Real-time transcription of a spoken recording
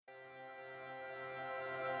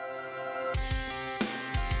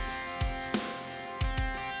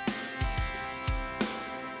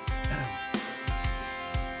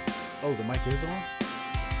Oh, the mic is on?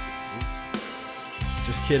 Oops.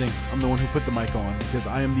 Just kidding. I'm the one who put the mic on because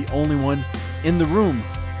I am the only one in the room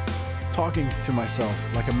talking to myself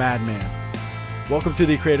like a madman. Welcome to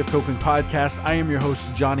the Creative Coping Podcast. I am your host,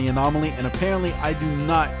 Johnny Anomaly, and apparently I do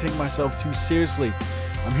not take myself too seriously.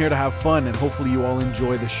 I'm here to have fun, and hopefully you all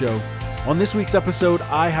enjoy the show. On this week's episode,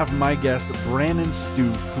 I have my guest, Brandon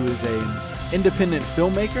Stouff, who is an independent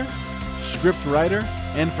filmmaker, script writer,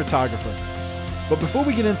 and photographer. But before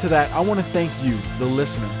we get into that, I want to thank you, the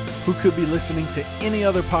listener, who could be listening to any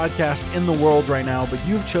other podcast in the world right now, but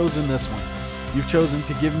you've chosen this one. You've chosen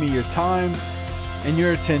to give me your time and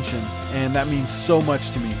your attention, and that means so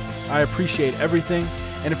much to me. I appreciate everything,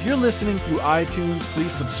 and if you're listening through iTunes,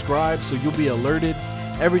 please subscribe so you'll be alerted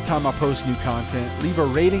every time I post new content. Leave a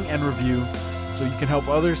rating and review so you can help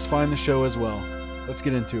others find the show as well. Let's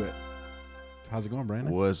get into it. How's it going,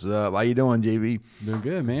 Brandon? What's up? How you doing, JB? Doing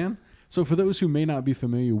good, man. So for those who may not be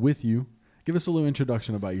familiar with you, give us a little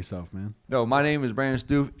introduction about yourself, man. No, my name is Brandon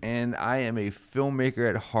Stouff, and I am a filmmaker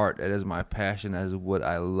at heart. That is my passion. That is what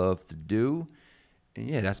I love to do. And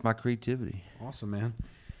yeah, that's my creativity. Awesome, man.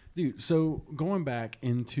 Dude, so going back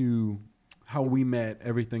into how we met,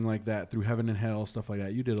 everything like that, through Heaven and Hell, stuff like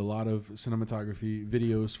that, you did a lot of cinematography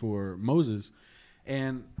videos for Moses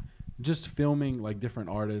and just filming like different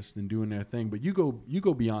artists and doing their thing. But you go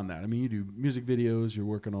beyond that. I mean, you do music videos, you're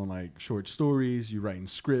working on like short stories, you're writing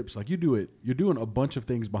scripts, like you're doing a bunch of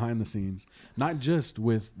things behind the scenes, not just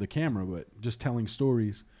with the camera, but just telling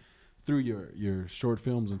stories through your short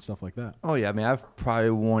films and stuff like that. Oh, yeah. I mean, I've probably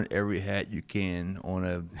worn every hat you can on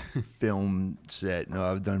a film set. You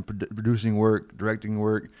know, I've done producing work, directing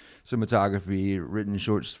work, cinematography, written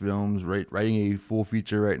short films, writing a full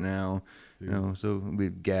feature right now. Dude. You know, so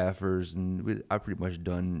with gaffers, and I've pretty much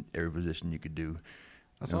done every position you could do.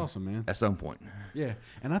 That's awesome, man. At some point. Yeah,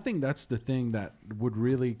 and I think that's the thing that would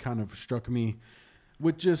really kind of struck me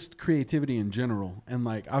with just creativity in general. And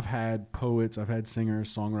like I've had poets, I've had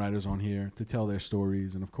singers, songwriters on here to tell their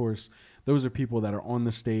stories. And of course, those are people that are on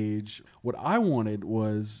the stage. What I wanted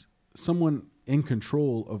was someone in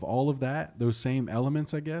control of all of that, those same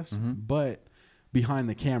elements, I guess, but behind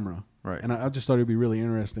the camera. Right. And I just thought it'd be really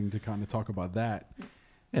interesting to kind of talk about that.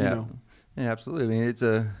 Yeah. You know? Yeah, absolutely. I mean,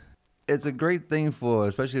 it's a great thing for,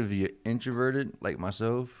 especially if you're introverted like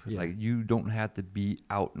myself. Yeah. Like you don't have to be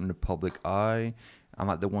out in the public eye. I'm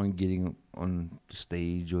not the one getting on the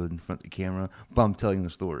stage or in front of the camera, but I'm telling the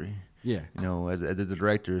story. Yeah. You know, as the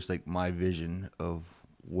director, it's like my vision of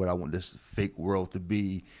what I want this fake world to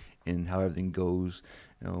be and how everything goes.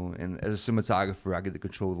 You know, and as a cinematographer, I get to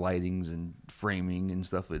control lightings and framing and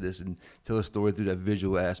stuff like this and tell a story through that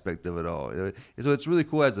visual aspect of it all. You know? So it's really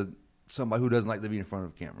cool as somebody who doesn't like to be in front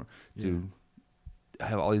of a camera to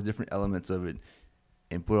have all these different elements of it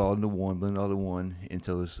and put it all into one, blend it all into one, and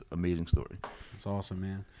tell this amazing story. That's awesome,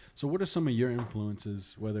 man. So what are some of your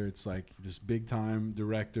influences, whether it's like just big-time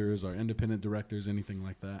directors or independent directors, anything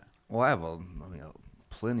like that? Well, I have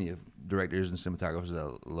plenty of directors and cinematographers that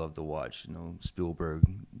I love to watch. You know, Spielberg,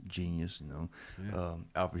 genius. You know,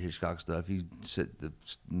 Alfred Hitchcock stuff. He set the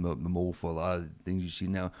mold for a lot of things you see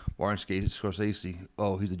now. Martin Scorsese.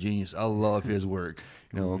 Oh, he's a genius. I love his work.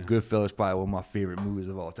 You know, Goodfellas probably one of my favorite movies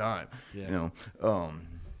of all time. Yeah. You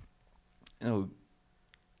know,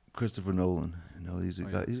 Christopher Nolan. You know, these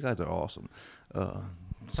guys are awesome.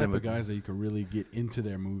 Type of guys that you can really get into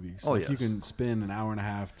their movies. Oh, like you can spend an hour and a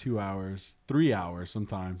half, 2 hours, 3 hours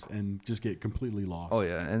sometimes, and just get completely lost. Oh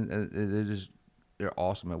yeah, and they're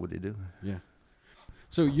awesome at what they do. Yeah.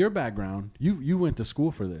 So your background, you went to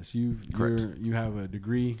school for this. You have a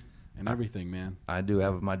degree and everything, man. I do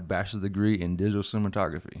have my bachelor's degree in digital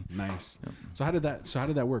cinematography. Nice. Yep. So how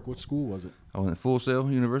did that work? What school was it? I went to Full Sail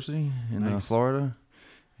University in Florida.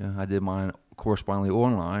 Yeah, I did mine correspondingly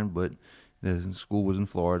online, but the school was in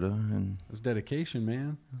Florida, and it's dedication,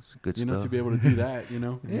 man. It's good stuff. You know, to be able to do that, you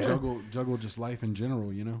know, and juggle just life in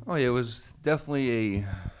general, you know. Oh yeah, it was definitely a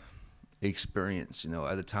experience. You know,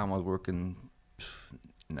 at the time I was working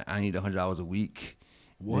 90 to 100 hours a week.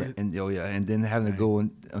 What? And then having to go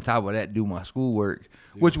on top of that do my schoolwork,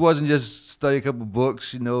 which wasn't just study a couple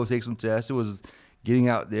books, you know, take some tests. It was getting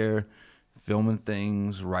out there, filming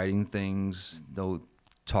things, writing things, you know,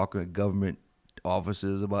 talking to government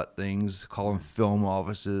offices about things, calling film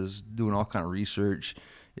offices, doing all kind of research.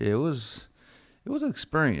 It was an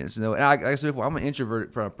experience, you know. And like I said before, I'm an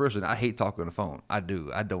introverted person. I hate talking on the phone. I do.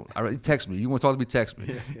 I don't. Text me. You want to talk to me? Text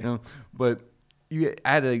me. You know. But I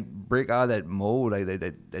had to break out of that mold, like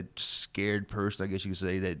that scared person, I guess you could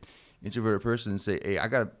say, that introverted person, and say, hey,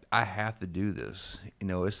 I have to do this.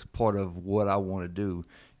 It's part of what I want to do.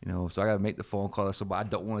 So I got to make the phone call to somebody I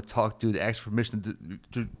don't want to talk to ask permission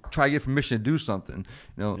to try to get permission to do something.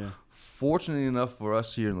 Fortunately enough for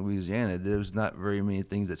us here in Louisiana, there's not very many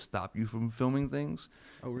things that stop you from filming things.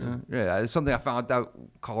 Oh, really? Yeah, it's something I found out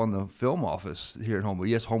calling the film office here at Homewood.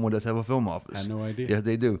 Yes, Homewood does have a film office. I had no idea. Yes,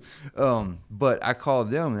 they do. But I called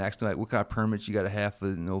them and asked them, like, what kind of permits you got to have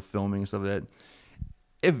for filming and stuff like that.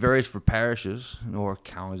 It varies for parishes or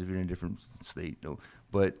counties if you're in a different state.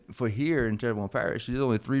 But for here in Terrebonne Parish, there's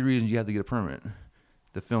only 3 reasons you have to get a permit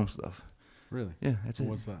to film stuff. Really? Yeah, that's it.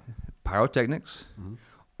 What's that? Pyrotechnics,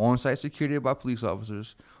 on-site security by police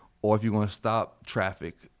officers, or if you want to stop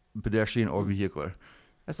traffic, pedestrian or vehicular.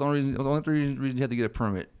 That's the only 3 reasons you have to get a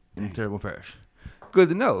permit in Terrebonne Parish. Good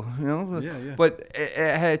to know, Yeah. But it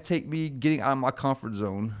had to take me getting out of my comfort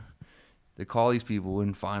zone to call these people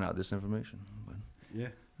and find out this information. But, yeah.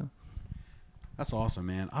 That's awesome,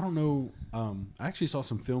 man. I don't know. I actually saw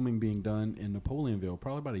some filming being done in Napoleonville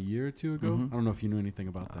probably about a year or 2 ago. I don't know if you knew anything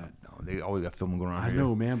about that. No, they always got filming going on I here.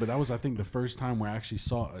 know, man, but that was, I think, the first time where I actually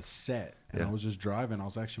saw a set. And Yeah. I was just driving. I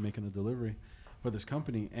was actually making a delivery for this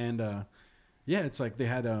company. And, it's like they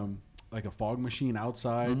had like a fog machine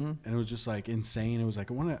outside. And it was just like insane. It was like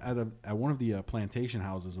at one of the plantation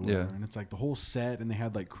houses or whatever. Yeah. And it's like the whole set. And they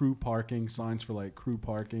had like crew parking, signs for like crew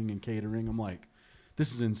parking and catering. I'm like,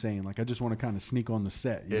 this is insane. Like, I just want to kind of sneak on the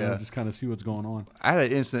set, just kind of see what's going on. I had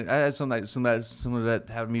an incident. I had some of that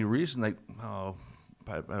happened to me recently,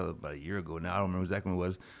 probably about a year ago now. I don't remember exactly what it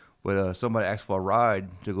was. But somebody asked for a ride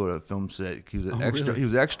to go to a film set. He was an extra. Really? He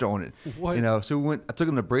was extra on it. What? So we went. I took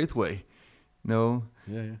him to Braithwaite. Yeah.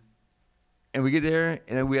 And we get there,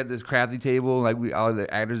 and then we had this crafty table. Like all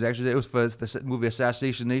the actors actually there. It was for the movie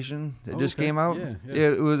Assassination Nation that just came out. Yeah.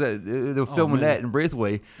 It was. They were filming that in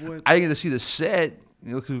Braithwaite. What? I didn't get to see the set,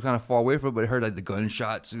 because we were kind of far away from it. But I heard like the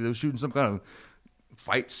gunshots. They were shooting some kind of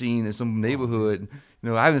fight scene in some neighborhood.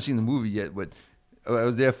 I haven't seen the movie yet, but I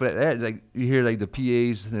was there for that. Like you hear like the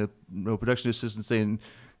PAs, the production assistants saying,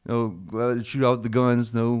 shoot out the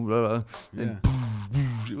guns, and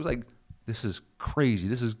it was like, this is crazy.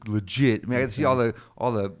 This is legit. I mean, I got to see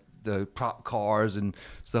all the prop cars and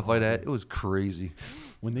stuff like that. It was crazy.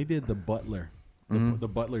 When they did the Butler, the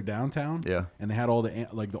Butler downtown, and they had all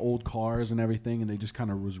the old cars and everything, and they just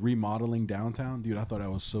kind of was remodeling downtown. Dude, I thought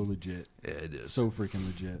that was so legit. Yeah, it is. So freaking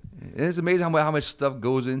legit. And it's amazing how much stuff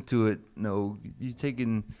goes into it. You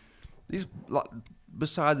taking these,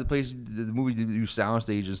 besides the place, the movies do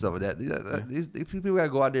soundstage and stuff like that. These people got to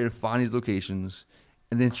go out there and find these locations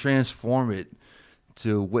and then transform it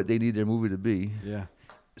to what they need their movie to be. Yeah.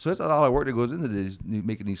 So that's a lot of work that goes into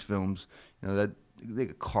making these films. That they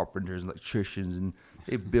get carpenters, electricians, and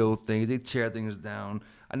they build things. They tear things down.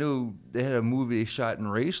 I knew they had a movie they shot in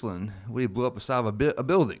Raceland where they blew up the side of a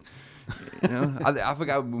building. I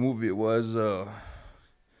forgot what movie it was. I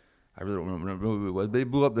really don't remember what movie it was. But they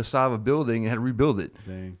blew up the side of a building and had to rebuild it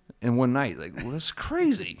in one night. Like, well, that's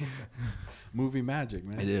crazy. Movie magic,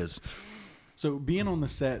 man. It is. So being on the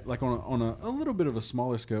set, like on a little bit of a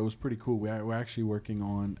smaller scale, was pretty cool. We're actually working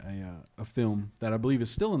on a film that I believe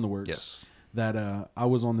is still in the works. Yes. That I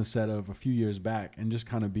was on the set of a few years back, and just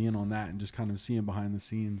kind of being on that and just kind of seeing behind the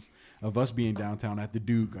scenes of us being downtown at the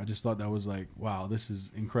Duke. I just thought that was like, wow, this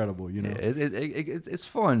is incredible. Yeah, it's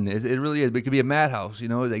fun. It really is. It could be a madhouse. You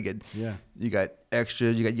got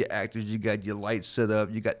extras, you got your actors, you got your lights set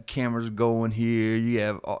up, you got cameras going here, you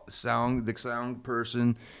have the sound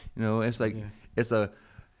person. It's like it's a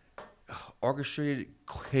orchestrated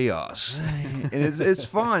chaos, and it's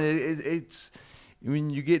fun. It's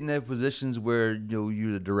when you get in that positions where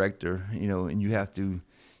you're the director, and you have to,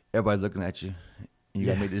 everybody's looking at you, and you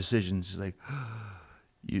got to make the decisions. It's like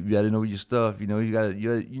you got to know your stuff. You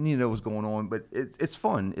need to know what's going on. But it's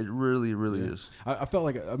fun. It really, really is. I felt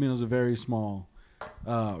like it was a very small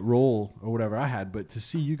role or whatever I had, but to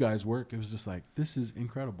see you guys work, it was just like, this is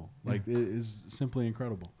incredible. Like, it is simply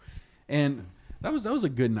incredible. And that was a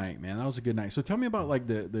good night, man. That was a good night. So tell me about like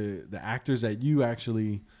the actors that you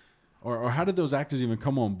actually, or how did those actors even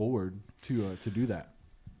come on board to do that?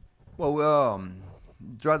 Well,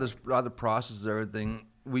 throughout the process of everything,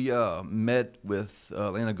 we met with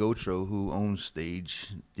Lana Gotro, who owns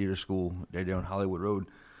Stage Theater School there on Hollywood Road.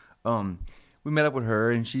 We met up with her,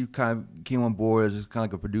 and she kind of came on board as kind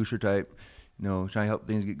of like a producer type, trying to help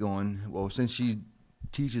things get going. Well, since she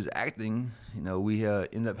teaches acting, we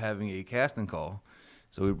ended up having a casting call.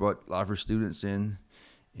 So we brought a lot of her students in,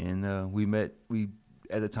 and we met.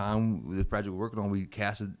 At the time, the project we were working on, we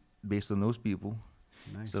casted based on those people.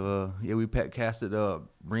 Nice. So yeah, we casted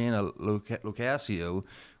Brianna Locascio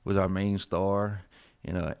was our main star,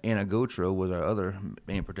 and Anna Gotro was our other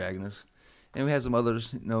main protagonist, and we had some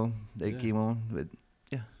others, that came on, but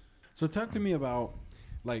yeah. So talk to me about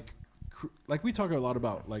like we talk a lot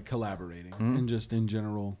about like collaborating and just in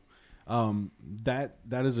general. That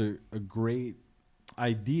is a great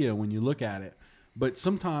idea when you look at it, but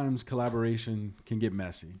sometimes collaboration can get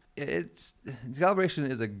messy. Collaboration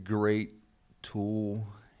is a great tool,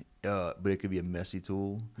 but it could be a messy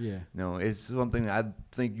tool. Yeah. It's something I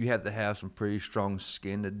think you have to have some pretty strong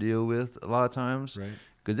skin to deal with a lot of times, Right.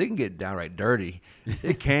 Because they can get downright dirty.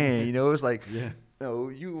 It can, it's like, Yeah.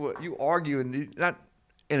 you argue, and not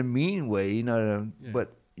in a mean way,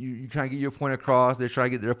 but you try to get your point across. They try to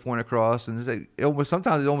get their point across, and it's like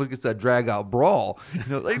sometimes it almost gets that drag out brawl.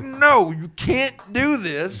 Like, no, you can't do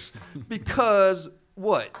this because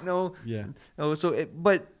what? Yeah.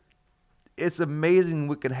 But it's amazing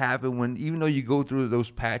what can happen when, even though you go through those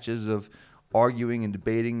patches of arguing and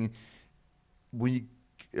debating, when you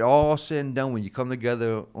all said and done, when you come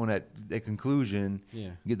together on that conclusion,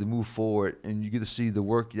 you get to move forward, and you get to see the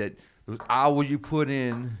work that those hours you put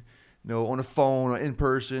in, on the phone or in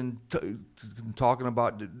person, talking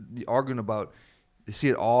about, arguing about, to see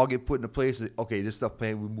it all get put into place. Okay, this stuff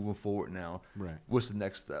playing, we're moving forward now. Right. What's the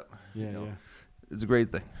next step? Yeah. It's a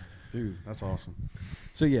great thing. Dude, that's awesome.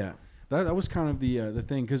 So yeah, that was kind of the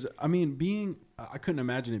thing, because I mean, I couldn't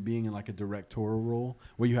imagine it being in like a directorial role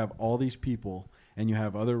where you have all these people and you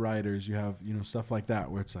have other writers, you have stuff like that,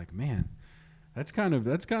 where it's like, man, that's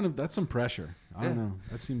some pressure. I don't know.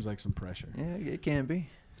 That seems like some pressure. Yeah, it can be.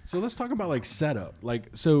 So let's talk about like setup. Like,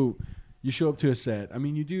 so you show up to a set. I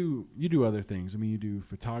mean, you do other things. I mean, you do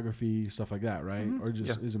photography, stuff like that, right? Mm-hmm. Or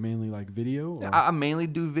just is it mainly like video? Or? I mainly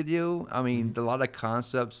do video. I mean, a lot of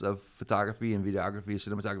concepts of photography and videography,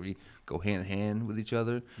 cinematography go hand in hand with each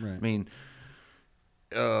other. Right. I mean,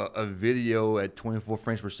 a video at 24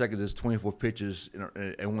 frames per second is 24 pictures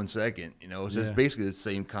in 1 second. So it's basically the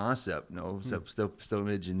same concept. Except still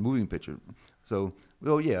image and moving picture. So,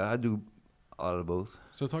 I do a lot of both.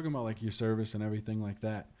 So talking about like your service and everything like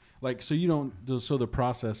that. Like, so the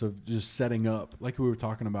process of just setting up, like we were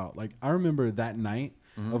talking about, like I remember that night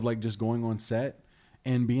of like just going on set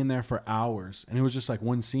and being there for hours, and it was just like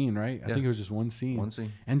one scene, right? I think it was just one scene.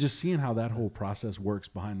 And just seeing how that whole process works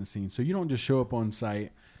behind the scenes. So you don't just show up on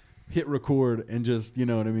site, hit record, and just, you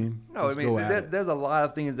know what I mean? No, I mean, there's a lot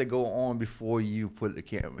of things that go on before you put the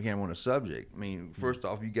camera on a subject. I mean, first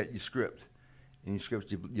off, you get your script, and your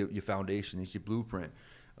script's your foundation, it's your blueprint.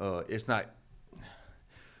 It's not,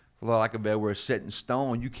 for lack of a better word, set in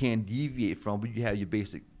stone. You can't deviate from, but you have your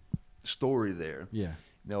basic story there. Yeah.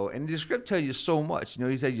 And the script tells you so much.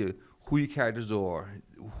 It tells you who your characters are,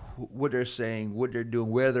 what they're saying, what they're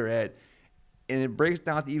doing, where they're at, and it breaks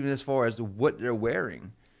down to even as far as what they're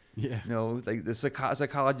wearing. Yeah. Like the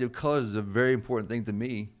psychology of colors is a very important thing to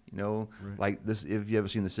me. Right. Like this, if you ever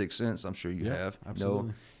seen The Sixth Sense, I'm sure you have.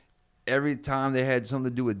 Absolutely. Every time they had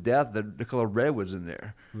something to do with death, the color red was in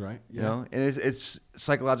there. Right. Yeah. And it's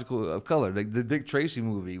psychological of color. Like the Dick Tracy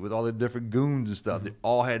movie with all the different goons and stuff, they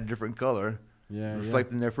all had a different color. Yeah,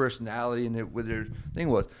 reflecting their personality and what their thing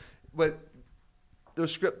was. But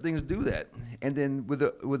those script things do that. And then with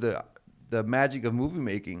the magic of movie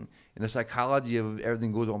making and the psychology of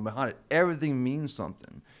everything goes on behind it, everything means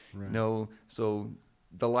something. Right. So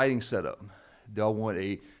the lighting setup. Do I want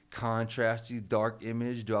a contrasty dark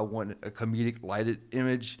image? Do I want a comedic lighted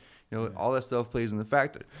image? All that stuff plays in the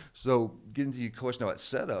factor. So getting to your question about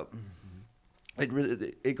setup,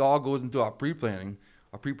 it all goes into our pre-planning,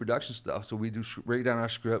 our pre-production stuff. So we break down our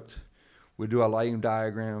script, we do our lighting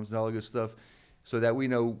diagrams and all the good stuff, so that we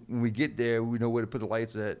know when we get there, we know where to put the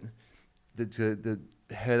lights at to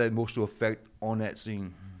have that emotional effect on that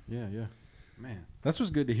scene. Yeah, man, that's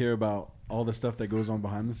what's good to hear about all the stuff that goes on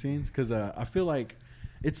behind the scenes, because I feel like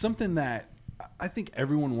it's something that I think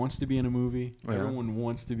everyone wants to be in a movie, everyone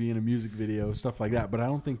wants to be in a music video, stuff like that. But I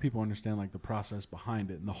don't think people understand like the process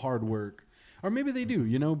behind it and the hard work. Or maybe they do,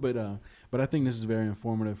 but I think this is very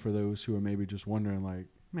informative for those who are maybe just wondering, like,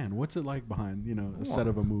 man, what's it like behind, a set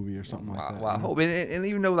of a movie or something like that? Well, I hope. And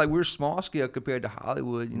even though, like, we're small scale compared to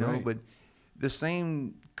Hollywood, right. But the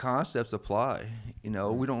same concepts apply. We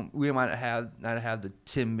might not have the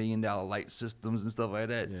 $10 million light systems and stuff like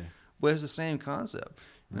that, but it's the same concept.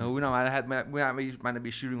 We might not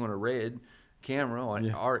be shooting on a red camera,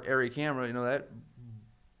 on our area camera, that.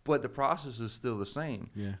 But the process is still the same.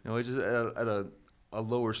 Yeah. It's just at a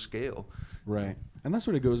lower scale. Right. And that's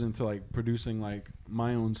what it goes into, like producing like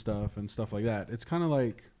my own stuff and stuff like that. It's kind of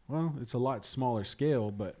like, well, it's a lot smaller scale,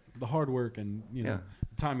 but the hard work and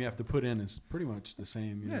the time you have to put in is pretty much the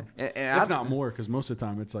same, you know, and if not more, because most of the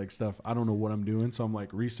time it's like stuff I don't know what I'm doing, so I'm like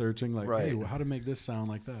researching, like, right. hey, well, how to make this sound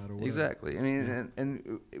like that, or whatever. Exactly. I mean,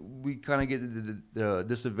 and we kind of get the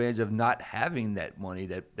disadvantage of not having that money,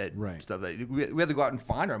 that right. stuff. That we have to go out and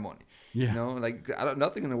find our money. Yeah. You know, like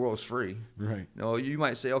nothing in the world is free. Right. You know, you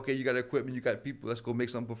might say, okay, you got equipment, you got people, let's go make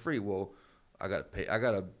something for free. Well, I got to pay. I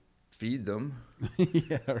got to feed them.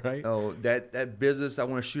 Yeah, right. Oh, that business I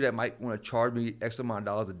want to shoot at might want to charge me X amount of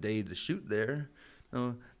dollars a day to shoot there.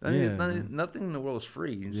 No, nothing in the world is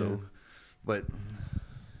free. And so, but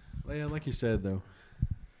yeah, like you said though,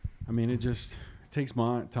 I mean, it takes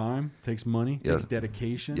time, takes money, takes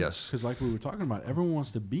dedication. Yes. Because like we were talking about, everyone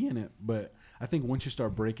wants to be in it, but I think once you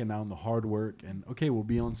start breaking down the hard work and okay, we'll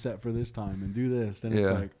be on set for this time and do this, then it's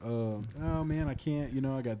like, oh man, I can't. You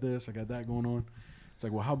know, I got this, I got that going on. It's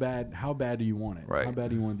like, well, how bad do you want it? Right. How bad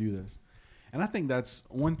do you want to do this? And I think that's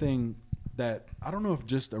one thing that I don't know if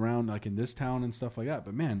just around like in this town and stuff like that,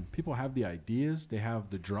 but man, people have the ideas, they have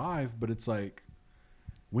the drive, but it's like,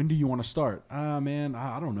 when do you want to start? Man,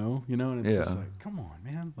 I don't know, you know, and it's just like, come on,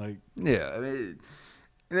 man. Like, yeah, I mean,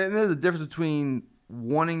 and there's a difference between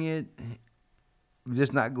wanting it,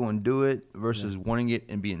 just not going to do it, versus wanting it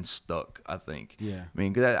and being stuck, I think. Yeah. I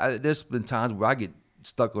mean, because there's been times where I get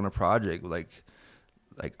stuck on a project, like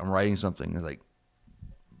I'm writing something, and like,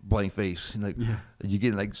 blank face, and like you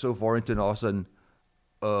get like so far into it, and all of a sudden,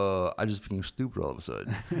 I just became stupid all of a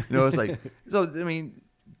sudden. You know, it's like, so I mean,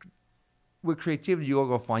 with creativity, you're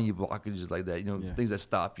gonna find your blockages like that. You know, things that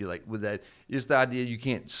stop you. Like with that, it's the idea you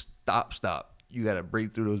can't stop. You got to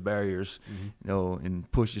break through those barriers, you know, and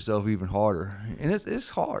push yourself even harder. And it's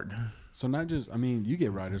hard. So not just, I mean, you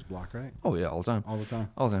get writer's block, right? Oh yeah, all the time. All the time.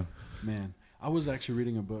 All the time. Man, I was actually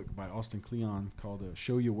reading a book by Austin Kleon called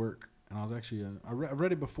 "Show Your Work." And I was actually, I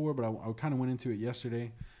read it before, but I kind of went into it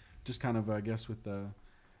yesterday, just kind of, I guess, with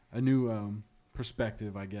a new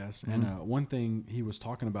perspective, I guess. Mm-hmm. And one thing he was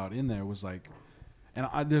talking about in there was like, and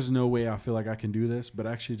there's no way I feel like I can do this, but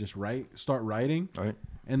actually just start writing. All right.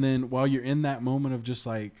 And then while you're in that moment of just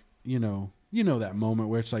like, you know that moment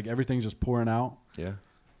where it's like everything's just pouring out. Yeah.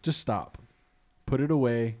 Just stop, put it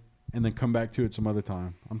away, and then come back to it some other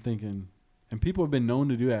time. I'm thinking, and people have been known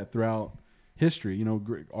to do that throughout history, you know,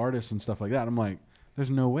 great artists and stuff like that. I'm like,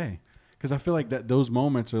 there's no way, because I feel like that those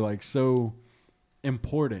moments are like so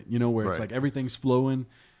important, you know, where it's like everything's flowing.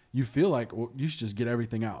 You feel like, well, you should just get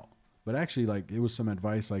everything out. But actually, like, it was some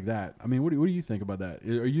advice like that. I mean, what do you think about that?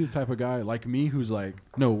 Are you the type of guy like me who's like,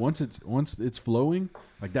 no, once it's flowing,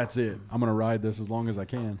 like that's it. I'm gonna ride this as long as I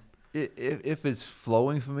can. If it's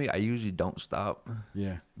flowing for me, I usually don't stop.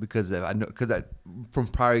 Yeah. Because I know, from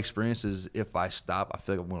prior experiences, if I stop, I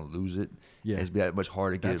feel like I'm going to lose it. Yeah. It's be that much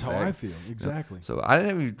harder to get it back. That's how I feel. Exactly. You know? So I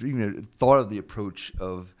never even thought of the approach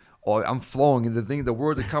of, oh, I'm flowing, and the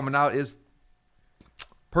word that's coming out is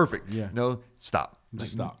perfect. Yeah. No, stop.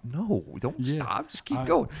 Just stop. No, don't stop. Just keep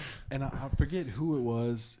going. And I forget who it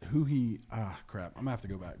was, crap. I'm going to have to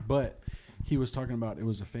go back. But he was talking about, it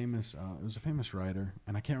was a famous writer,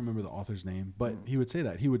 and I can't remember the author's name, but he would say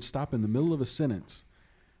that he would stop in the middle of a sentence,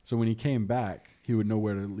 so when he came back, he would know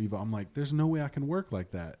where to leave. I'm like, there's no way I can work like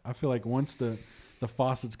that. I feel like once the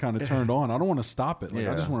faucet's kind of turned on, I don't want to stop it. Like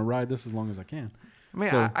I just want to ride this as long as I can. I mean,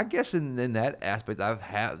 so, I guess in that aspect, I've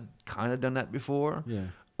kind of done that before. Yeah.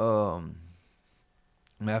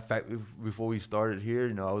 Matter of fact, before we started here,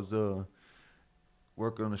 you know, I was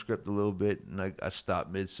working on the script a little bit, and I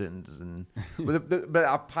stopped mid-sentence. But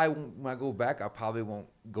I probably won't, when I go back, I probably won't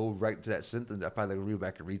go right to that sentence. I probably read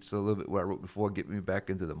back and read a little bit what I wrote before, get me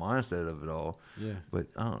back into the mindset of it all. Yeah. But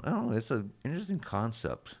I don't know. It's an interesting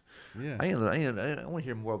concept. Yeah. I want to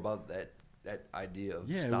hear more about that idea of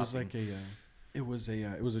stopping. It was like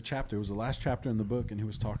it was a chapter. It was the last chapter in the book, and he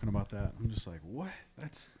was talking about that. I'm just like, what?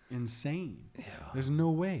 That's insane. Yeah. There's no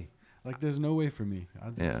way. Like, there's no way for me.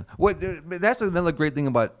 But that's another great thing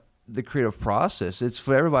about the creative process. It's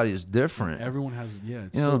for everybody. It's different. Everyone has,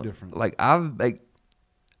 it's so different. Like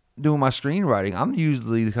doing my screenwriting, I'm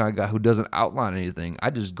usually the kind of guy who doesn't outline anything.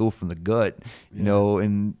 I just go from the gut, you know,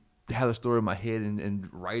 and have a story in my head and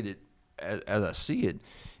write it as I see it.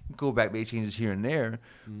 Go back, make changes here and there.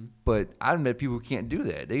 Mm-hmm. But I've met people who can't do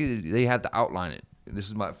that. They have to outline it. This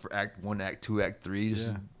is my for Act 1, Act 2, Act 3. This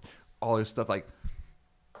is all this stuff. Like,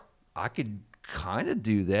 I could kind of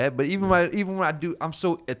do that, but even when I do, I'm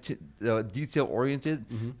so detail oriented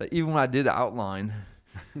that even when I did the outline,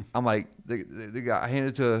 I'm like the guy I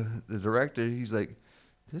handed it to the director. He's like,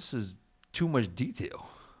 "This is too much detail."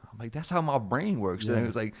 I'm like, "That's how my brain works." And it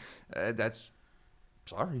was like, "That's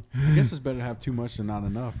sorry." I guess it's better to have too much than not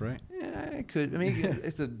enough, right? Yeah, it could. I mean,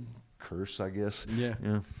 it's a curse, I guess. Yeah.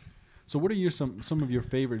 So what are some of your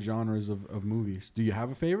favorite genres of movies? Do you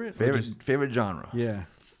have a favorite? Favorite genre? Yeah.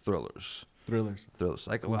 Thrillers. Thrillers.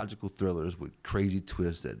 Psychological thrillers with crazy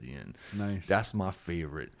twists at the end. Nice. That's my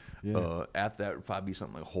favorite. Yeah. After that would probably be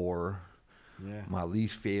something like horror. Yeah. My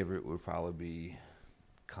least favorite would probably be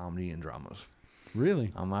comedy and dramas.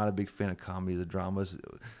 Really? I'm not a big fan of comedies or dramas,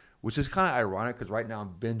 which is kind of ironic because right now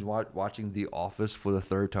I'm binge watching The Office for the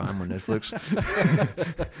third time on Netflix.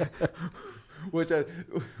 which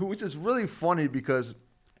is really funny because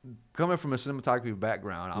coming from a cinematography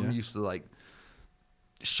background, I'm used to like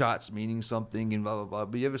shots meaning something and blah blah blah.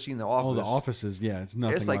 But you ever seen The Office? Oh, The Office is it's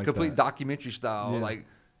nothing. It's like complete that. documentary style. Yeah. Like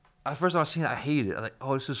the first time I seen it, I hated it. I was like,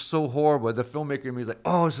 oh, this is so horrible. The filmmaker in me is like,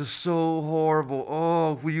 oh, this is so horrible.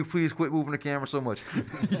 Oh, will you please quit moving the camera so much?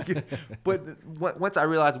 But once I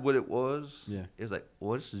realized what it was, it was like,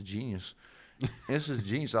 oh, this is genius. This is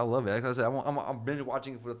genius. I love it. Like I said, I'm binge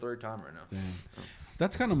watching it for the third time right now. Dang.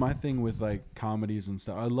 That's kind of my thing with like comedies and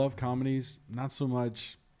stuff. I love comedies, not so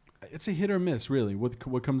much. It's a hit or miss, really.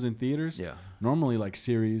 What comes in theaters? Yeah. Normally, like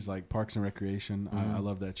series, like Parks and Recreation. I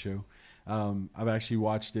love that show. I've actually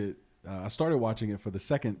watched it. I started watching it for the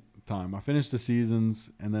second time. I finished the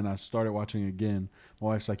seasons, and then I started watching it again. My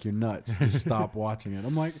wife's like, "You're nuts! Just stop watching it."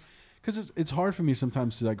 I'm like, because it's hard for me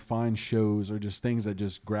sometimes to like find shows or just things that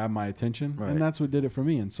just grab my attention, right. And that's what did it for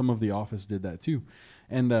me. And some of The Office did that too.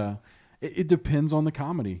 And it depends on the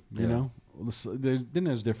comedy, you know.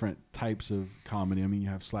 There's different types of comedy. I mean, you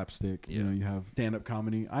have slapstick, you know, you have stand-up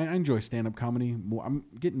comedy. I enjoy stand-up comedy more. I'm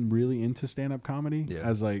getting really into stand-up comedy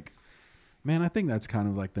as like, man, I think that's kind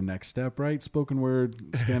of like the next step, right? Spoken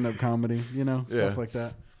word, stand-up comedy, you know, stuff like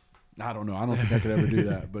that. I don't know. I don't think I could ever do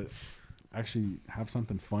that, but actually have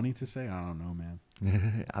something funny to say, I don't know, man.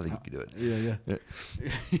 I think you could do it. Yeah.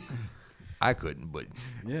 I couldn't, but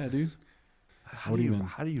yeah, dude. How do you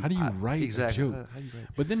write exactly, a joke? how do you write?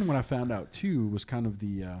 But then what I found out too was kind of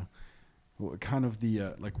the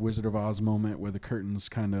like Wizard of Oz moment where the curtains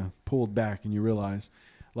kind of pulled back and you realize,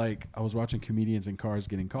 like, I was watching comedians in cars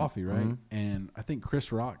getting coffee, right? Mm-hmm. And I think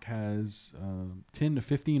Chris Rock has 10 to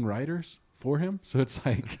 15 writers for him. So it's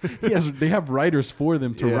like they have writers for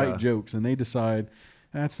them to write jokes, and they decide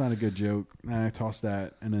that's not a good joke. Nah, toss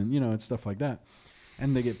that, and then it's stuff like that,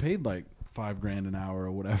 and they get paid like $5,000 an hour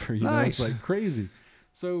or whatever. You know, it's like crazy.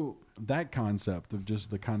 So that concept of just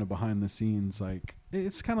the kind of behind the scenes, like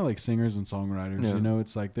it's kind of like singers and songwriters. You know,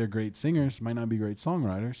 it's like they're great singers, might not be great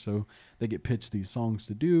songwriters, so they get pitched these songs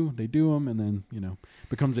to do. They do them, and then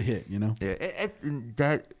becomes a hit. You know. Yeah,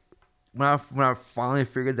 that. When I finally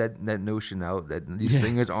figured that notion out, that these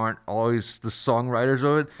singers aren't always the songwriters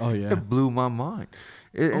of it, it blew my mind.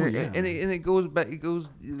 It goes back. It goes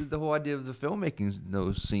the whole idea of the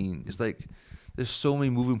filmmaking scene. It's like there's so many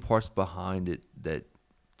moving parts behind it that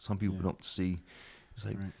some people don't see. It's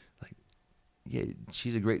like,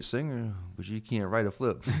 she's a great singer, but she can't write a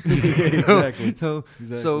flip. Exactly.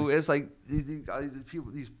 So it's like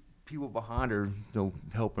these people behind her,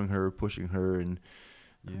 helping her, pushing her, and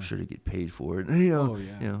I'm sure they get paid for it.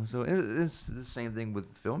 So it's the same thing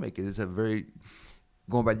with filmmaking. It's a very,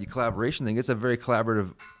 going back to the collaboration thing, it's a very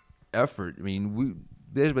collaborative effort. I mean,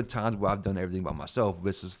 there's been times where I've done everything by myself, but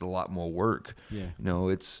it's just a lot more work. Yeah.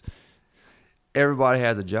 It's everybody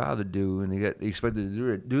has a job to do, and they get expected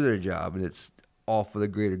to do their job, and it's all for the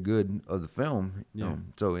greater good of the film.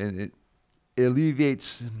 So it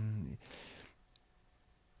alleviates.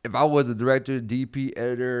 If I was a director, DP,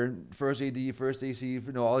 editor, first AD, first AC,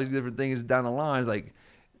 all these different things down the line, it's like,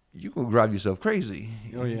 you gonna drive yourself crazy.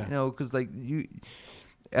 Oh yeah. Because like you,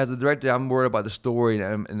 as a director, I'm worried about the story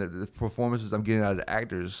and the performances I'm getting out of the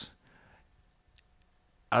actors.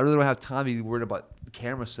 I really don't have time to be worried about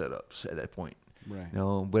camera setups at that point. Right.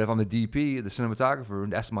 But if I'm the DP, the cinematographer,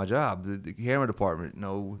 that's my job. The camera department,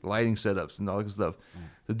 lighting setups and all that stuff.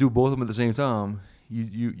 To do both of them at the same time,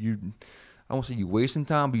 you I won't say you're wasting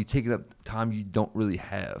time, but you're taking up time you don't really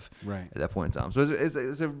have at that point in time. So it's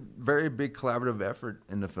a very big collaborative effort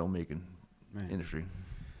in the filmmaking industry.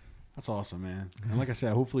 That's awesome, man. And like I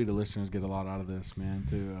said, hopefully the listeners get a lot out of this,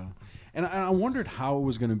 man. And I wondered how it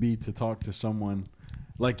was going to be to talk to someone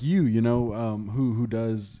like you, who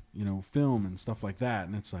does, film and stuff like that.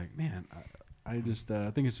 And it's like, man, I just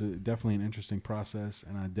think it's definitely an interesting process,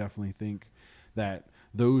 and I definitely think that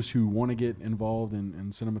those who want to get involved in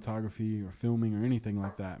cinematography or filming or anything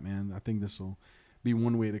like that, man, I think this will be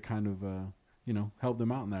one way to kind of, help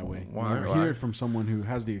them out in that way. Or hear it from someone who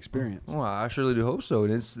has the experience. Well, I surely do hope so.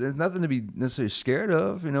 And there's nothing to be necessarily scared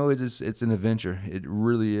of. It's an adventure. It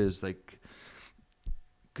really is. Like,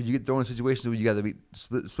 because you get thrown in situations where you got to be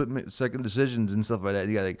split second decisions and stuff like that.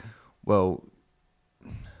 You got to,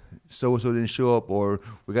 so and so didn't show up, or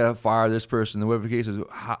we gotta fire this person, or whatever the case is.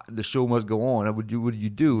 The show must go on. What do you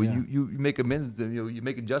do? Yeah. You make amends. You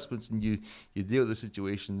make adjustments, and you deal with the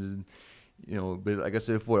situations. And but like I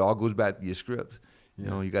said before, it all goes back to your script.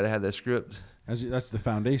 Yeah. You got to have that script. That's the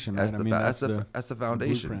foundation, right? That's the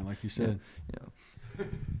foundation, blueprint, like you said. Yeah.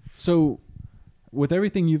 So, with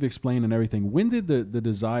everything you've explained and everything, when did the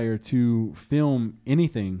desire to film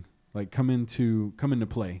anything like come into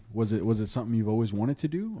play? Was it something you've always wanted to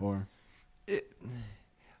do, or?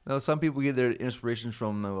 Some people get their inspiration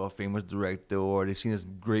from a famous director, or they've seen this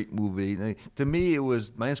great movie. To me,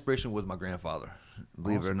 my inspiration was my grandfather.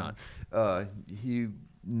 Believe it or not, he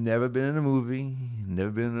never been in a movie,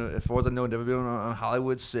 never been, as far as I know, never been on a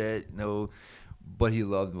Hollywood set. But he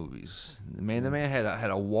loved movies. The man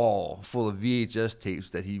had a wall full of VHS tapes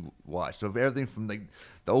that he watched. So everything from like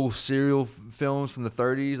the old serial films from the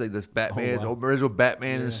 30s, like the Batman, original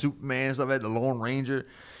Batman and Superman and stuff like that, the Lone Ranger,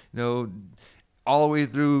 all the way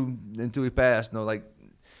through until he passed. Like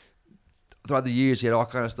throughout the years, he had all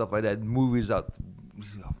kinds of stuff like that. Movies out,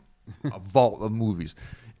 a vault of movies,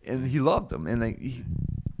 and he loved them. And like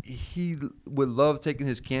he would love taking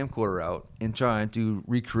his camcorder out and trying to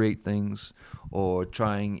recreate things, or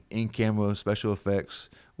trying in-camera special effects,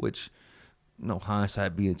 which,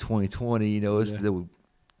 hindsight being 2020, it's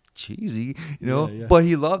cheesy, Yeah. But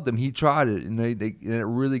he loved them. He tried it, and and it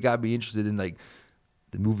really got me interested in like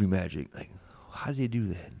the movie magic. Like, how did he do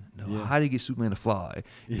that? How did he get Superman to fly?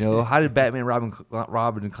 How did Batman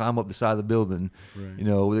Robin climb up the side of the building? Right.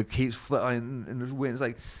 With the capes flying in the wind. It's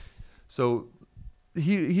like, so.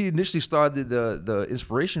 He initially started the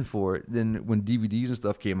inspiration for it. Then when DVDs and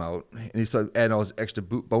stuff came out, and he started adding all this extra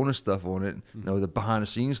bonus stuff on it, the behind the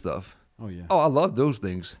scenes stuff. Oh yeah. Oh, I love those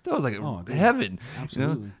things. That was like heaven.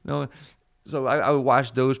 Absolutely. So I would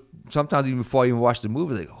watch those sometimes even before I even watched the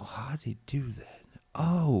movie. Like, how did he do that?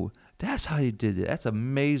 Oh, that's how he did it. That's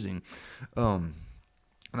amazing. And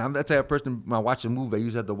I'm that type of person. When I watch a movie, I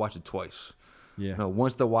usually have to watch it twice. Yeah.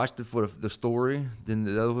 Once I watched it for the story, then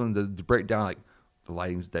the other one, the breakdown, like. The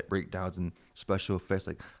lightings, that breakdowns, and special effects.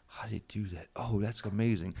 Like, how did he do that? Oh, that's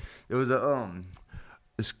amazing. There was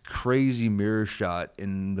this crazy mirror shot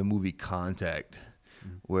in the movie Contact,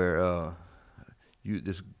 where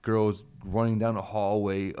this girl's running down a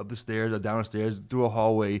hallway, up the stairs, or down the stairs, through a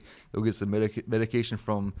hallway. They'll get some medication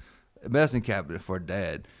from a medicine cabinet for her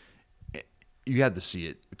dad. You have to see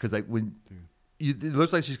it, because like when. It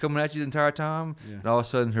looks like she's coming at you the entire time, and all of a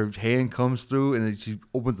sudden her hand comes through, and then she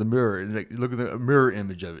opens the mirror, and like, look at the mirror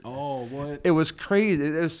image of it. Oh, what? It was crazy.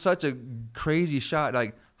 It was such a crazy shot.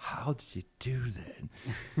 Like, how did you do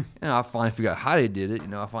that? And I finally figured out how they did it.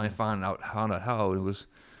 I finally found out how. It was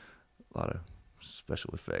a lot of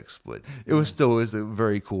special effects, but it was a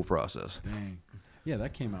very cool process. Dang. Yeah,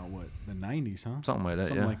 that came out the 90s, huh? Something like that.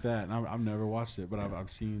 Something like that. And I've never watched it, but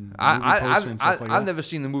I've seen. I've never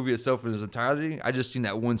seen the movie itself in its entirety. I just seen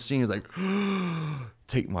that one scene. It's like,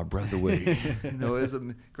 take my breath away. It's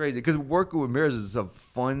crazy, because working with mirrors is a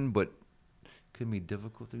fun but can be a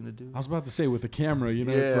difficult thing to do. I was about to say, with the camera,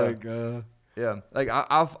 it's like. Yeah, like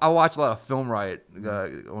I watch a lot of Film Riot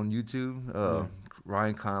on YouTube.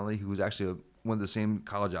 Ryan Connolly, who was actually one of the same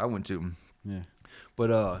college I went to. Yeah.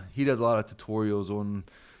 But he does a lot of tutorials on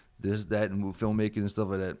this, that, and filmmaking and stuff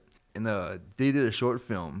like that. And they did a short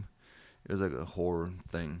film. It was like a horror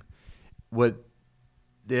thing.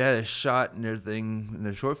 They had a shot in their thing, in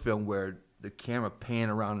the short film, where the camera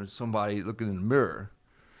panned around somebody looking in the mirror.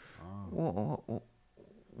 Oh. Well,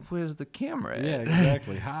 where's the camera at? Yeah,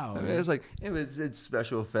 exactly. How? It's like, it's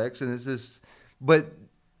special effects, and it's just... But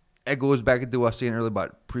it goes back into what I was saying earlier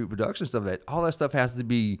about pre-production stuff, that all that stuff has to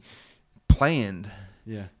be planned.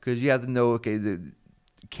 Yeah, because you have to know, okay, the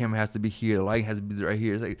camera has to be here, the lighting has to be right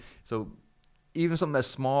here. It's like, so even something as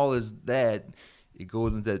small as that, it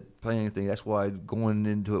goes into that planning thing. That's why going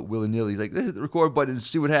into it willy nilly, like, hit the record button and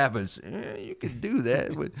see what happens. You can do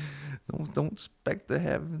that, but don't expect to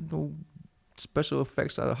have no special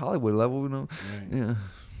effects out of Hollywood level, Right. Yeah.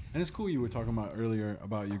 And it's cool you were talking about earlier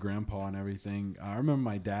about your grandpa and everything. I remember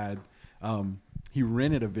my dad. He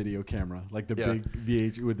rented a video camera, like the big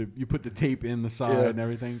VH you put the tape in the side and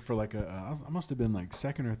everything, for like I must have been like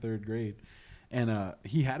second or third grade, and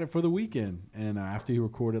he had it for the weekend. And after he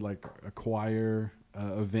recorded like a choir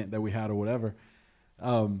event that we had or whatever,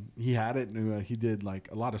 he had it, and he did like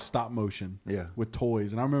a lot of stop motion with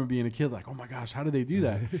toys. And I remember being a kid like, oh my gosh, how did they do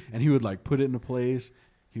that? And he would like put it into place.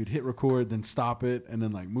 he would hit record, then stop it, and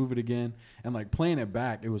then like move it again, and like playing it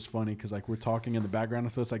back. It was funny because like we're talking in the background,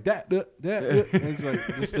 so it's like that. It's like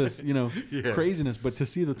just this, craziness. But to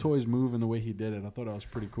see the toys move and the way he did it, I thought that was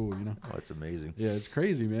pretty cool. Oh, it's amazing. Yeah, it's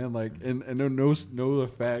crazy, man. Like and no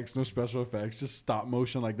effects, no special effects, just stop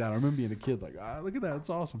motion like that. I remember being a kid, like look at that, it's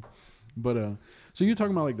awesome. But so you're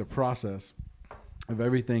talking about like the process of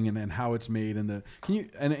everything and how it's made and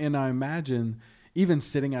and I imagine even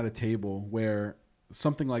sitting at a table where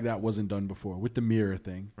something like that wasn't done before with the mirror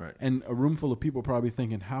thing, right? And a room full of people probably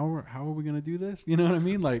thinking, how are we going to do this? You know what I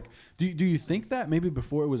mean? Like, do you think that maybe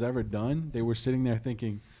before it was ever done, they were sitting there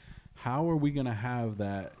thinking, how are we going to have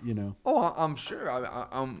that? Oh, I'm sure.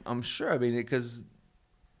 I'm sure. I mean, because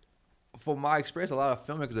from my experience, a lot of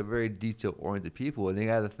filmmakers are very detail oriented people, and they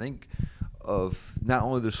got to think of not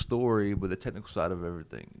only the story but the technical side of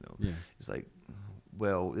everything. It's like,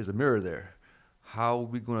 well, there's a mirror there. How are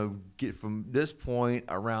we going to get from this point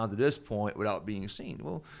around to this point without being seen?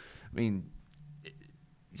 Well, I mean,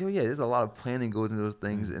 there's a lot of planning goes into those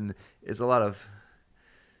things, and it's a lot of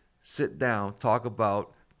sit down, talk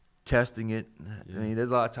about testing it. Yeah. I mean, there's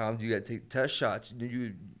a lot of times you got to take test shots.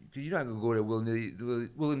 You're not going to go there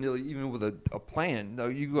willy-nilly, even with a plan. No,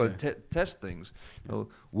 you go to test things.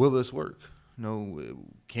 Will this work?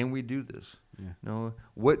 Can we do this? Yeah.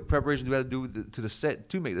 What preparation do we have to do to the set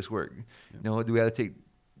to make this work? Yeah. Do we have to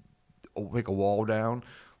take a wall down?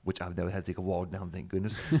 Which I've never had to take a wall down, thank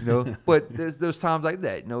goodness. But there's times like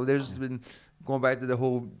that. There's been going back to the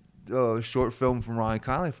whole short film from Ryan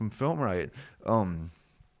Connolly from Film Riot.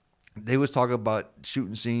 They was talking about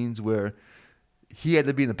shooting scenes where he had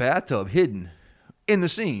to be in the bathtub, hidden in the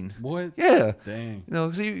scene. What? Yeah. Dang.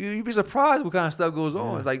 So you'd be surprised what kind of stuff goes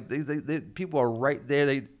on. It's like they people are right there.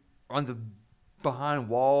 They behind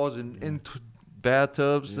walls and in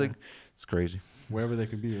bathtubs. Yeah. Like, it's crazy. Wherever they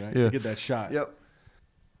can be, right? Yeah. To get that shot. Yep.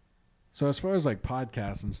 So as far as like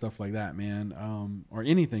podcasts and stuff like that, man, or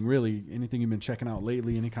anything you've been checking out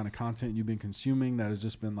lately, any kind of content you've been consuming that has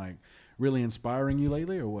just been like really inspiring you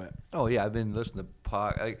lately, or what? Oh yeah, I've been listening to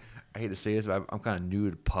I hate to say this, but I'm kind of new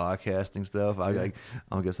to podcasting stuff. I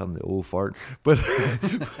guess I'm the old fart, but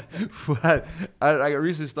I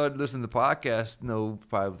recently started listening to podcasts.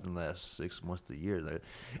 Probably within the last 6 months to a year,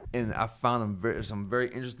 and I found some very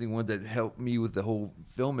interesting ones that helped me with the whole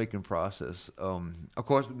filmmaking process. Of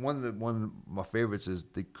course, one of my favorites is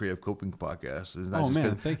the Creative Coping Podcast.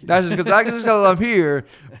 Thank you. Not just because I'm here,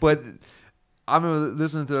 but I remember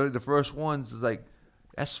listening to the first ones. It's like,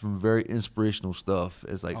 that's some very inspirational stuff.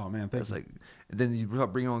 It's like, thank you. Like, and then you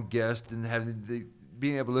bring on guests and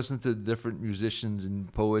being able to listen to different musicians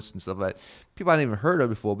and poets and stuff like that. People I hadn't even heard of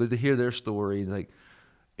before, but to hear their story, like,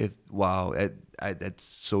 that's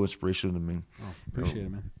so inspirational to me. Oh, appreciate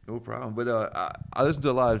it, man. No problem. But I listen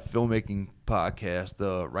to a lot of filmmaking podcasts.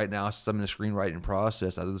 Right now, I'm in the screenwriting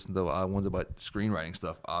process. I listen to a lot of ones about screenwriting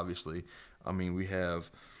stuff, obviously. I mean, we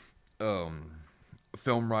have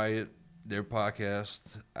Film Riot, their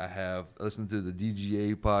podcast. I listened to the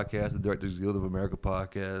DGA podcast, the Directors Guild of America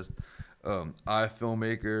podcast,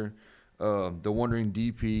 iFilmmaker, The Wandering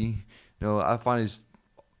DP. I find these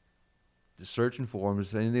searching for them.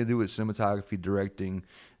 It's anything to do with cinematography, directing,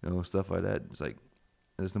 stuff like that. It's like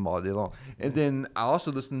I listen to them all day long. And then I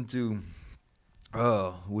also listen to,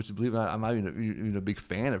 which believe it or not, I'm not even a big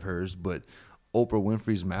fan of hers, but Oprah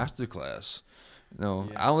Winfrey's Masterclass. I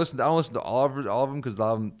don't listen to all of them because a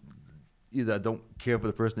lot of them, either I don't care for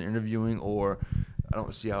the person they're interviewing or I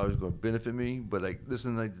don't see how it's going to benefit me. But like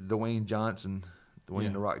listen to like Dwayne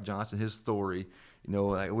The Rock Johnson, his story,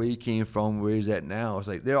 like where he came from, where he's at now. It's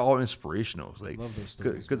like they're all inspirational. It's like, love those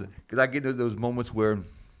stories. Because I get into those moments where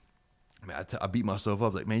I beat myself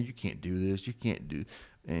up. Like, man, you can't do this. You can't do,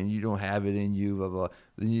 and you don't have it in you. Blah blah.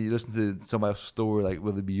 Then you listen to somebody else's story, like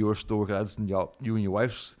whether it be your story. Because I listen to you and your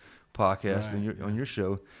wife's podcast on your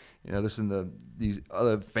show. Listen to these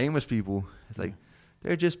other famous people. It's like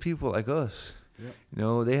they're just people like us.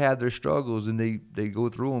 Yep. They have their struggles and they go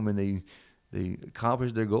through them and they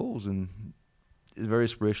accomplish their goals, and it's very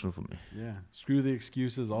inspirational for me. Yeah, screw the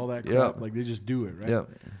excuses, all that crap. Yep. Like they just do it, right? Yep.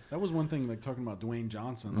 That was one thing. Like talking about Dwayne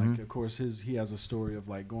Johnson. Like of course he has a story of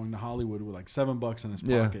like going to Hollywood with like $7 in his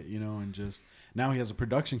pocket, and just. Now he has a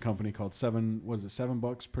production company called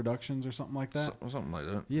 $7 Productions or something like that. Something like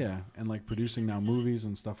that. Yeah, and like producing now movies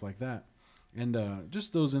and stuff like that. And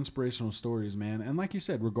just those inspirational stories, man. And like you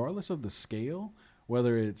said, regardless of the scale,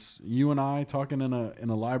 whether it's you and I talking in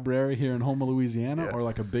a library here in Houma, Louisiana, or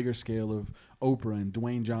like a bigger scale of Oprah and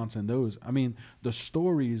Dwayne Johnson, the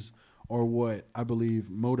stories are what I believe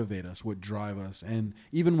motivate us, what drive us. And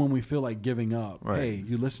even when we feel like giving up, hey,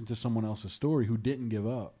 you listen to someone else's story who didn't give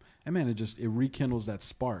up. And man, it rekindles that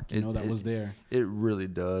spark, that was there. It really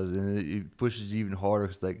does, and it pushes even harder.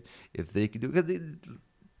 Cause like if they could do, because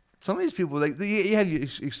some of these people, like you have your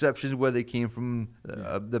exceptions where they came from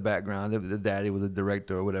the background. The daddy was a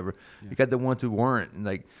director or whatever. Yeah. You got the ones who weren't, and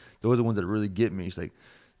like those are the ones that really get me. It's like,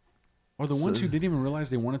 or the ones who didn't even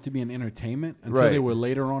realize they wanted to be in entertainment until they were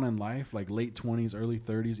later on in life, like late 20s, early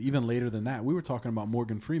 30s, even later than that. We were talking about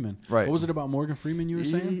Morgan Freeman. Right. What was it about Morgan Freeman you were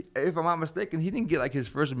saying? If I'm not mistaken, he didn't get like his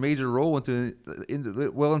first major role into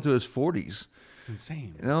his 40s. It's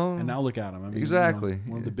insane. And now look at him. I mean, exactly.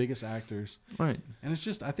 One of the biggest actors. Right. And it's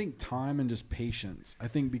just, I think, time and just patience. I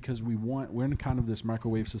think because we're in kind of this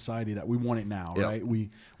microwave society that we want it now, right? We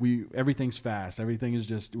everything's fast. Everything is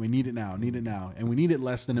just, we need it now. And we need it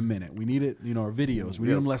less than a minute. We need it, our videos. We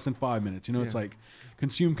need them less than 5 minutes. It's like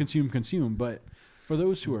consume. But for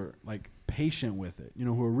those who are like patient with it,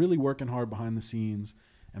 who are really working hard behind the scenes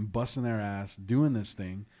and busting their ass, doing this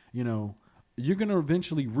thing, you're going to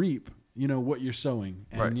eventually reap what you're sowing,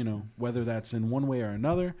 and whether that's in one way or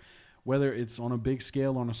another, whether it's on a big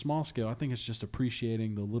scale, on a small scale, I think it's just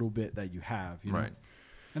appreciating the little bit that you have, right.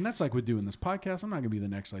 And that's like with doing this podcast. I'm not gonna be the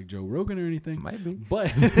next like Joe Rogan or anything, might be,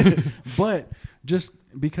 but just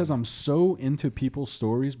because I'm so into people's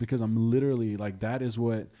stories, because I'm literally like, that is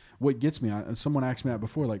what gets me. Someone asked me that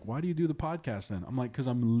before, like, why do you do the podcast then? I'm like, because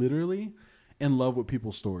I'm literally in love with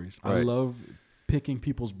people's stories. Right. I love picking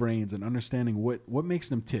people's brains and understanding what makes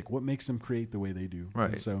them tick, what makes them create the way they do.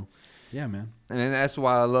 Right. And so, yeah, man. And that's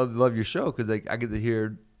why I love your show, because like I get to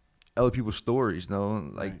hear other people's stories.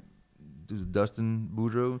 Like Dustin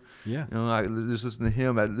Boudreaux. Yeah. I just listen to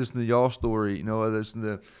him. I listen to y'all story. I listen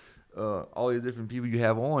to all these different people you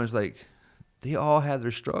have on. It's like they all have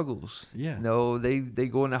their struggles. Yeah. They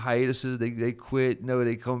go into hiatuses. They quit.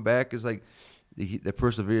 They come back. It's like the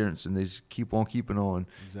perseverance, and they just keep on keeping on.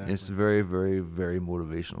 Exactly. It's very, very, very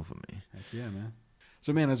motivational for me. Heck yeah, man.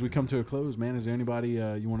 So, man, as we come to a close, man, is there anybody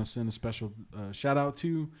you want to send a special shout out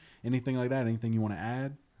to? Anything like that? Anything you want to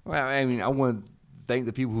add? Well, I mean, I want to thank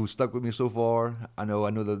the people who stuck with me so far. I know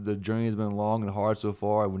the journey has been long and hard so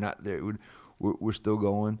far. We're not there. We're still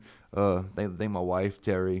going. Thank my wife,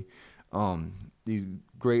 Terry. These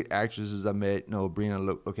great actresses I met,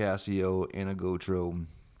 Brianna Locascio, Anna Gotro,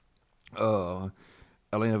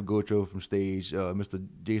 Elena Gotro from stage, Mr.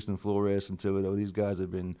 Jason Flores from Thibodeau. These guys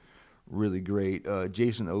have been really great.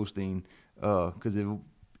 Jason Osteen, because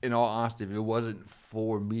in all honesty, if it wasn't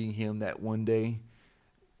for meeting him that one day,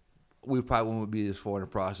 we probably wouldn't be as far in the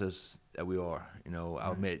process that we are.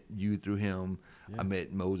 I met you through him. Yeah. I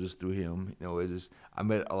met Moses through him. I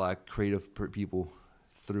met a lot of creative people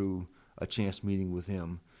through a chance meeting with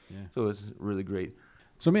him. Yeah. So it's really great.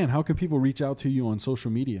 So, man, how can people reach out to you on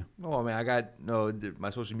social media? Oh, man, I got my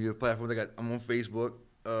social media platforms. I'm on Facebook.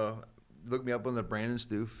 Look me up on the Brandon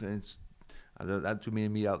Stouff, and not too many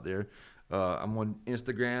of me out there. I'm on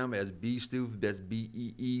Instagram as B Stouff. That's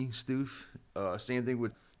BEE Stouff. Same thing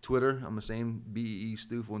with Twitter. I'm the same BEE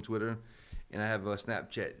Stouff on Twitter. And I have a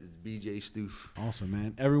Snapchat. It's BJ Stouff. Awesome,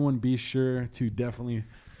 man. Everyone be sure to definitely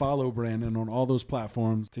follow Brandon on all those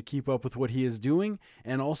platforms to keep up with what he is doing.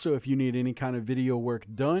 And also, if you need any kind of video work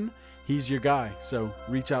done, he's your guy. So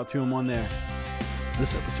reach out to him on there.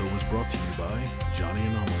 This episode was brought to you by Johnny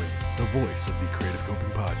Anomaly, the voice of the Creative Coping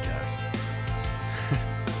Podcast.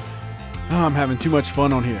 I'm having too much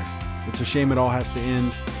fun on here. It's a shame it all has to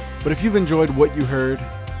end. But if you've enjoyed what you heard,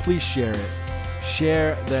 please share it.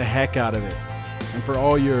 Share the heck out of it. And for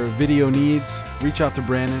all your video needs, reach out to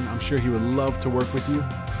Brandon. I'm sure he would love to work with you.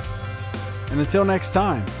 And until next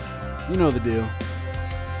time, you know the deal.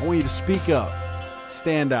 I want you to speak up,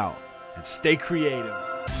 stand out, and stay creative.